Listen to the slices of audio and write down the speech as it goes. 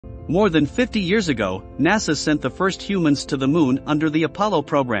More than 50 years ago, NASA sent the first humans to the Moon under the Apollo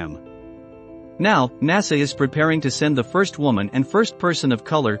program. Now, NASA is preparing to send the first woman and first person of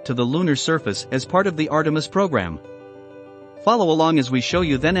color to the lunar surface as part of the Artemis program. Follow along as we show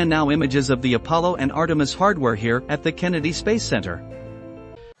you then and now images of the Apollo and Artemis hardware here at the Kennedy Space Center.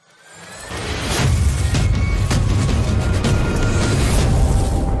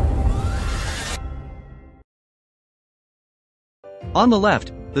 On the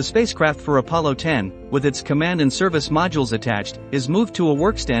left, the spacecraft for Apollo 10, with its command and service modules attached, is moved to a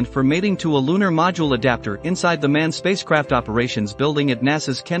workstand for mating to a lunar module adapter inside the Manned Spacecraft Operations Building at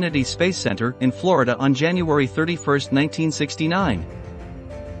NASA's Kennedy Space Center in Florida on January 31, 1969.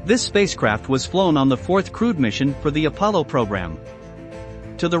 This spacecraft was flown on the fourth crewed mission for the Apollo program.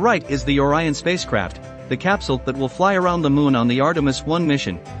 To the right is the Orion spacecraft, the capsule that will fly around the Moon on the Artemis I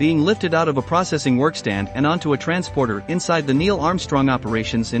mission, being lifted out of a processing workstand and onto a transporter inside the Neil Armstrong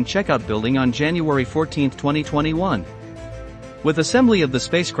Operations and Checkout Building on January 14, 2021. With assembly of the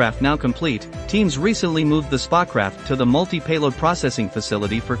spacecraft now complete, teams recently moved the spacecraft to the Multi-Payload Processing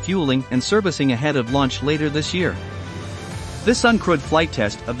Facility for fueling and servicing ahead of launch later this year. This uncrewed flight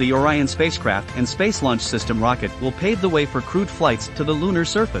test of the Orion spacecraft and Space Launch System rocket will pave the way for crewed flights to the lunar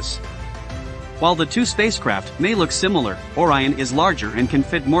surface. While the two spacecraft may look similar, Orion is larger and can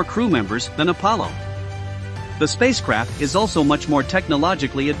fit more crew members than Apollo. The spacecraft is also much more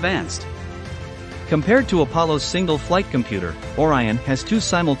technologically advanced. Compared to Apollo's single flight computer, Orion has two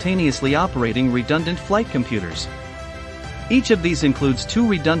simultaneously operating redundant flight computers. Each of these includes two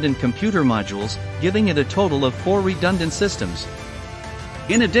redundant computer modules, giving it a total of 4 redundant systems.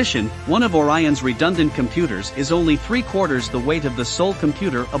 In addition, one of Orion's redundant computers is only 3/4 the weight of the sole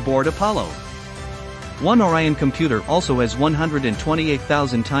computer aboard Apollo. One Orion computer also has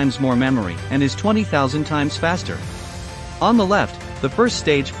 128,000 times more memory and is 20,000 times faster. On the left, the first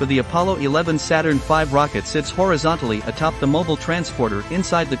stage for the Apollo 11 Saturn V rocket sits horizontally atop the mobile transporter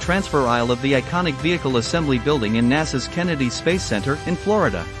inside the transfer aisle of the iconic Vehicle Assembly Building in NASA's Kennedy Space Center in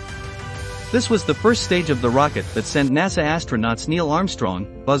Florida. This was the first stage of the rocket that sent NASA astronauts Neil Armstrong,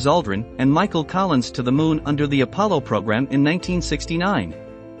 Buzz Aldrin, and Michael Collins to the Moon under the Apollo program in 1969.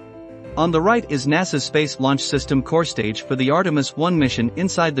 On the right is NASA's Space Launch System core stage for the Artemis I mission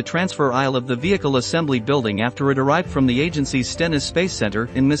inside the transfer aisle of the Vehicle Assembly Building after it arrived from the agency's Stennis Space Center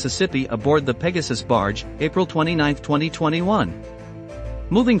in Mississippi aboard the Pegasus barge, April 29, 2021.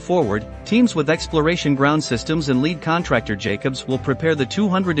 Moving forward, teams with Exploration Ground Systems and lead contractor Jacobs will prepare the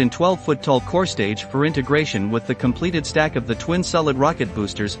 212-foot-tall core stage for integration with the completed stack of the twin solid rocket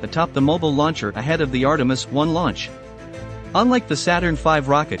boosters atop the mobile launcher ahead of the Artemis I launch. Unlike the Saturn V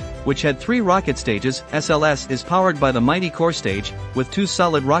rocket, which had 3 rocket stages, SLS is powered by the mighty core stage, with 2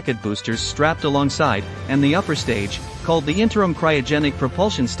 solid rocket boosters strapped alongside, and the upper stage, called the Interim Cryogenic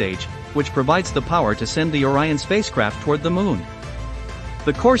Propulsion Stage, which provides the power to send the Orion spacecraft toward the Moon.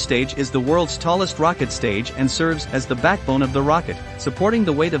 The core stage is the world's tallest rocket stage and serves as the backbone of the rocket, supporting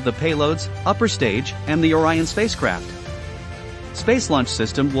the weight of the payloads, upper stage, and the Orion spacecraft. Space Launch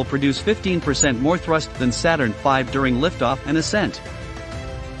System will produce 15% more thrust than Saturn V during liftoff and ascent.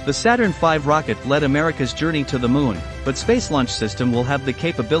 The Saturn V rocket led America's journey to the Moon, but Space Launch System will have the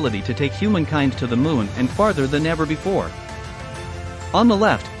capability to take humankind to the Moon and farther than ever before. On the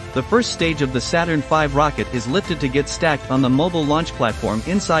left, the first stage of the Saturn V rocket is lifted to get stacked on the mobile launch platform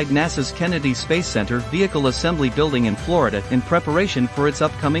inside NASA's Kennedy Space Center Vehicle Assembly Building in Florida in preparation for its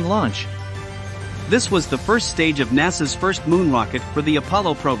upcoming launch. This was the first stage of NASA's first moon rocket for the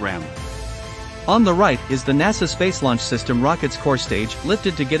Apollo program. On the right is the NASA Space Launch System rocket's core stage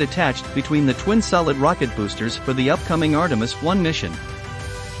lifted to get attached between the twin solid rocket boosters for the upcoming Artemis I mission.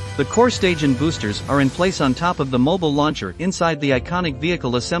 The core stage and boosters are in place on top of the mobile launcher inside the iconic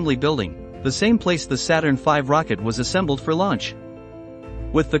Vehicle Assembly Building, the same place the Saturn V rocket was assembled for launch.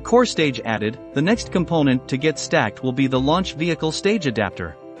 With the core stage added, the next component to get stacked will be the launch vehicle stage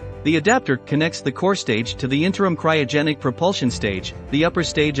adapter. The adapter connects the core stage to the Interim Cryogenic Propulsion Stage, the upper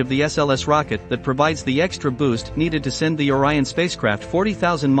stage of the SLS rocket that provides the extra boost needed to send the Orion spacecraft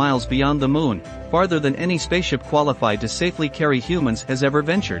 40,000 miles beyond the Moon, farther than any spaceship qualified to safely carry humans has ever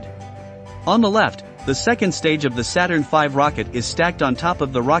ventured. On the left, the second stage of the Saturn V rocket is stacked on top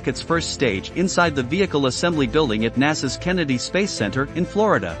of the rocket's first stage inside the Vehicle Assembly Building at NASA's Kennedy Space Center in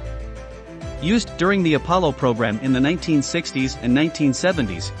Florida. Used during the Apollo program in the 1960s and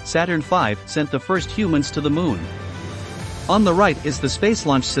 1970s, Saturn V sent the first humans to the Moon. On the right is the Space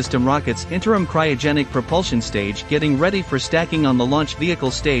Launch System rocket's Interim Cryogenic Propulsion Stage getting ready for stacking on the launch vehicle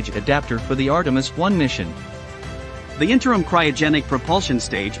stage adapter for the Artemis I mission. The Interim Cryogenic Propulsion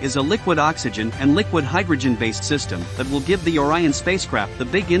Stage is a liquid oxygen and liquid hydrogen-based system that will give the Orion spacecraft the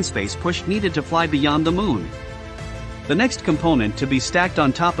big in-space push needed to fly beyond the Moon. The next component to be stacked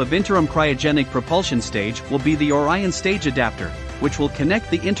on top of Interim Cryogenic Propulsion Stage will be the Orion Stage Adapter, which will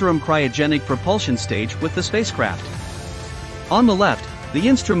connect the Interim Cryogenic Propulsion Stage with the spacecraft. On the left, the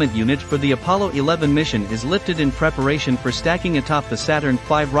instrument unit for the Apollo 11 mission is lifted in preparation for stacking atop the Saturn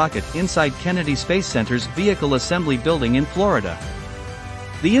V rocket inside Kennedy Space Center's Vehicle Assembly Building in Florida.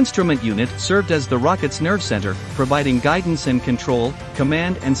 The instrument unit served as the rocket's nerve center, providing guidance and control,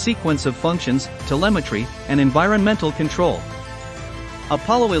 command and sequence of functions, telemetry, and environmental control.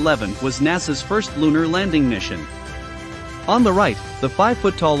 Apollo 11 was NASA's first lunar landing mission. On the right, the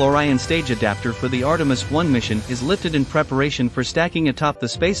 5-foot-tall Orion stage adapter for the Artemis I mission is lifted in preparation for stacking atop the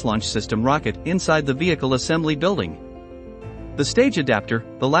Space Launch System rocket inside the Vehicle Assembly Building. The stage adapter,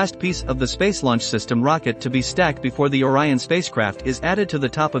 the last piece of the Space Launch System rocket to be stacked before the Orion spacecraft is added to the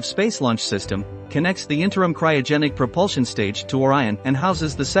top of Space Launch System, connects the Interim Cryogenic Propulsion Stage to Orion and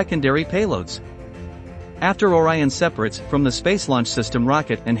houses the secondary payloads. After Orion separates from the Space Launch System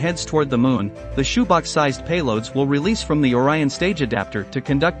rocket and heads toward the Moon, the shoebox-sized payloads will release from the Orion stage adapter to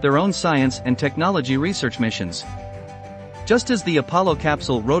conduct their own science and technology research missions. Just as the Apollo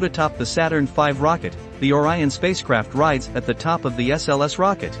capsule rode atop the Saturn V rocket, the Orion spacecraft rides at the top of the SLS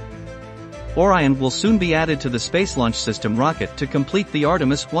rocket. Orion will soon be added to the Space Launch System rocket to complete the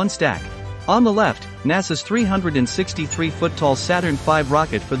Artemis I stack. On the left, NASA's 363-foot-tall Saturn V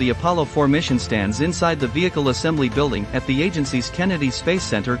rocket for the Apollo 4 mission stands inside the Vehicle Assembly Building at the agency's Kennedy Space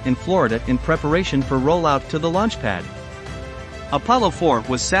Center in Florida in preparation for rollout to the launch pad. Apollo 4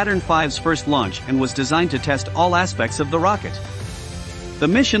 was Saturn V's first launch and was designed to test all aspects of the rocket. The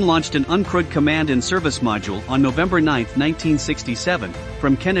mission launched an uncrewed command and service module on November 9, 1967,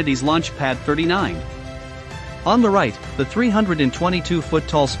 from Kennedy's Launch Pad 39. On the right, the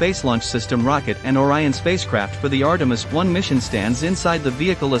 322-foot-tall Space Launch System rocket and Orion spacecraft for the Artemis I mission stands inside the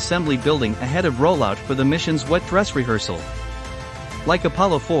Vehicle Assembly Building ahead of rollout for the mission's wet dress rehearsal. Like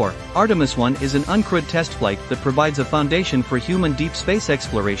Apollo 4, Artemis I is an uncrewed test flight that provides a foundation for human deep space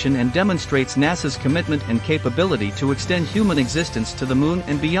exploration and demonstrates NASA's commitment and capability to extend human existence to the Moon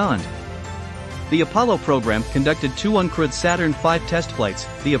and beyond. The Apollo program conducted 2 uncrewed Saturn V test flights.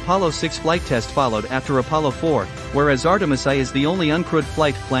 The Apollo 6 flight test followed after Apollo 4, whereas Artemis I is the only uncrewed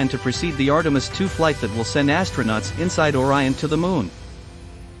flight planned to precede the Artemis II flight that will send astronauts inside Orion to the Moon.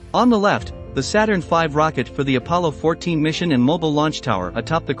 On the left, the Saturn V rocket for the Apollo 14 mission and mobile launch tower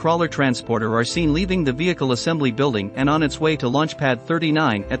atop the crawler transporter are seen leaving the Vehicle Assembly Building and on its way to Launch Pad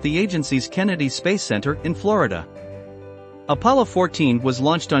 39 at the agency's Kennedy Space Center in Florida. Apollo 14 was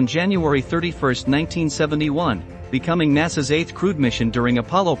launched on January 31, 1971, becoming NASA's 8th crewed mission during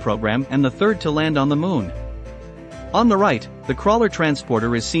Apollo program and the 3rd to land on the Moon. On the right, the crawler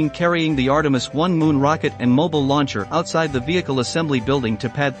transporter is seen carrying the Artemis I Moon rocket and mobile launcher outside the Vehicle Assembly Building to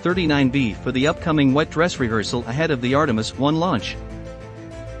Pad 39B for the upcoming wet dress rehearsal ahead of the Artemis I launch.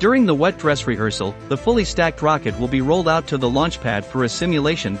 During the wet dress rehearsal, the fully stacked rocket will be rolled out to the launch pad for a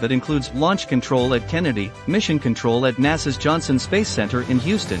simulation that includes launch control at Kennedy, mission control at NASA's Johnson Space Center in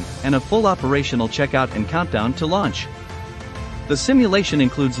Houston, and a full operational checkout and countdown to launch. The simulation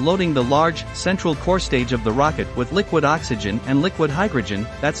includes loading the large, central core stage of the rocket with liquid oxygen and liquid hydrogen,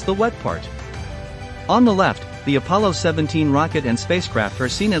 that's the wet part. On the left, the Apollo 17 rocket and spacecraft are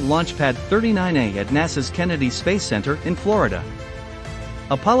seen at Launch Pad 39A at NASA's Kennedy Space Center in Florida.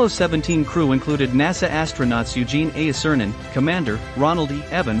 Apollo 17 crew included NASA astronauts Eugene A. Cernan, Commander, Ronald E.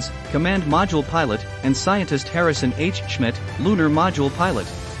 Evans, Command Module Pilot, and scientist Harrison H. Schmitt, Lunar Module Pilot.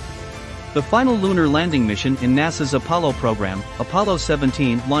 The final lunar landing mission in NASA's Apollo program, Apollo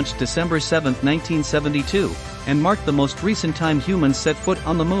 17, launched December 7, 1972, and marked the most recent time humans set foot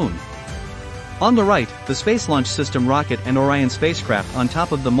on the Moon. On the right, the Space Launch System rocket and Orion spacecraft on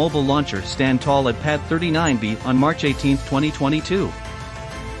top of the mobile launcher stand tall at Pad 39B on March 18, 2022.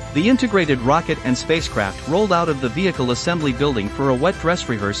 The integrated rocket and spacecraft rolled out of the Vehicle Assembly Building for a wet dress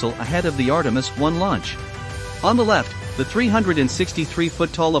rehearsal ahead of the Artemis I launch. On the left, the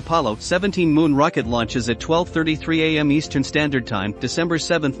 363-foot-tall Apollo 17 Moon rocket launches at 12:33 a.m. Eastern Standard Time, December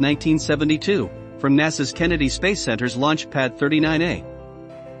 7, 1972, from NASA's Kennedy Space Center's Launch Pad 39A.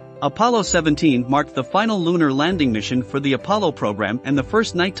 Apollo 17 marked the final lunar landing mission for the Apollo program and the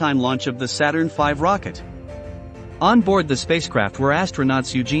first nighttime launch of the Saturn V rocket. On board the spacecraft were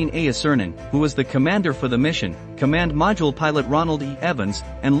astronauts Eugene A. Cernan, who was the commander for the mission, Command Module Pilot Ronald E. Evans,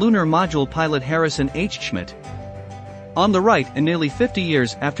 and Lunar Module Pilot Harrison H. Schmitt. On the right, and nearly 50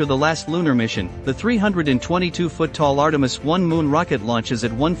 years after the last lunar mission, the 322-foot-tall Artemis I Moon rocket launches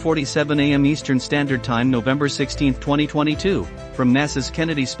at 1:47 a.m. Eastern Standard Time November 16, 2022, from NASA's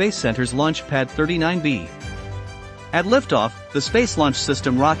Kennedy Space Center's Launch Pad 39B. At liftoff, the Space Launch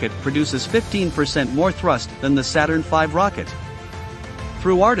System rocket produces 15% more thrust than the Saturn V rocket.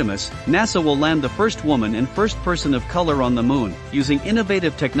 Through Artemis, NASA will land the first woman and first person of color on the Moon, using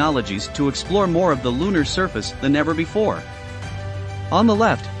innovative technologies to explore more of the lunar surface than ever before. On the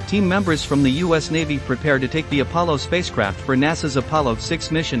left, team members from the U.S. Navy prepare to take the Apollo spacecraft for NASA's Apollo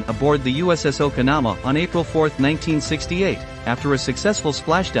 6 mission aboard the USS Okinawa on April 4, 1968, after a successful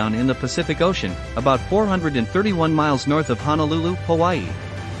splashdown in the Pacific Ocean, about 431 miles north of Honolulu, Hawaii.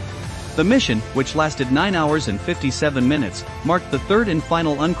 The mission, which lasted 9 hours and 57 minutes, marked the third and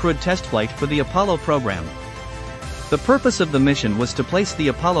final uncrewed test flight for the Apollo program. The purpose of the mission was to place the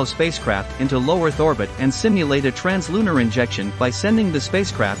Apollo spacecraft into low Earth orbit and simulate a translunar injection by sending the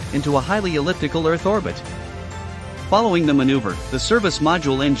spacecraft into a highly elliptical Earth orbit. Following the maneuver, the service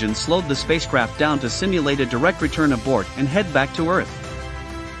module engine slowed the spacecraft down to simulate a direct return abort and head back to Earth.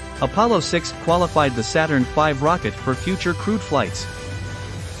 Apollo 6 qualified the Saturn V rocket for future crewed flights.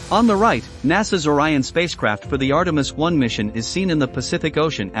 On the right, NASA's Orion spacecraft for the Artemis I mission is seen in the Pacific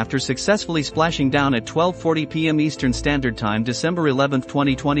Ocean after successfully splashing down at 12:40 p.m. Eastern Standard Time December 11,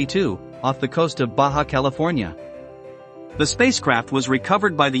 2022, off the coast of Baja California. The spacecraft was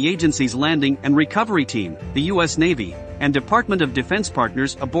recovered by the agency's landing and recovery team, the U.S. Navy, and Department of Defense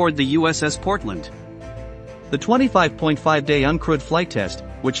partners aboard the USS Portland. The 25.5-day uncrewed flight test,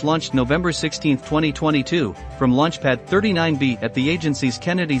 which launched November 16, 2022, from Launchpad 39B at the agency's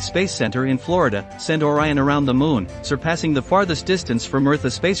Kennedy Space Center in Florida, sent Orion around the Moon, surpassing the farthest distance from Earth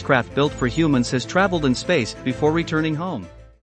a spacecraft built for humans has traveled in space before returning home.